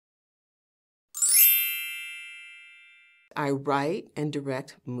I write and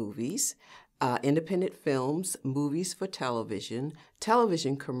direct movies, independent films, movies for television,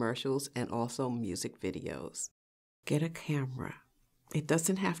 television commercials, and also music videos. Get a camera. It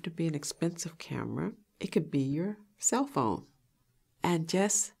doesn't have to be an expensive camera. It could be your cell phone. And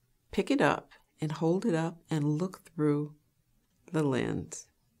just pick it up and hold it up and look through the lens.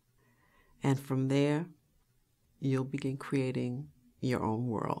 And from there, you'll begin creating your own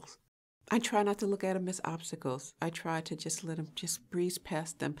world. I try not to look at them as obstacles. I try to just let them just breeze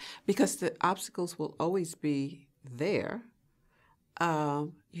past them because the obstacles will always be there.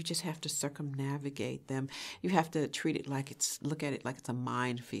 You just have to circumnavigate them. You have to treat it like look at it like it's a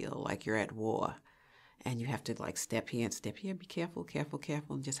minefield, like you're at war. And you have to like step here and step here, be careful, careful,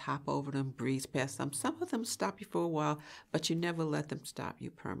 careful, and just hop over them, breeze past them. Some of them stop you for a while, but you never let them stop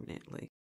you permanently.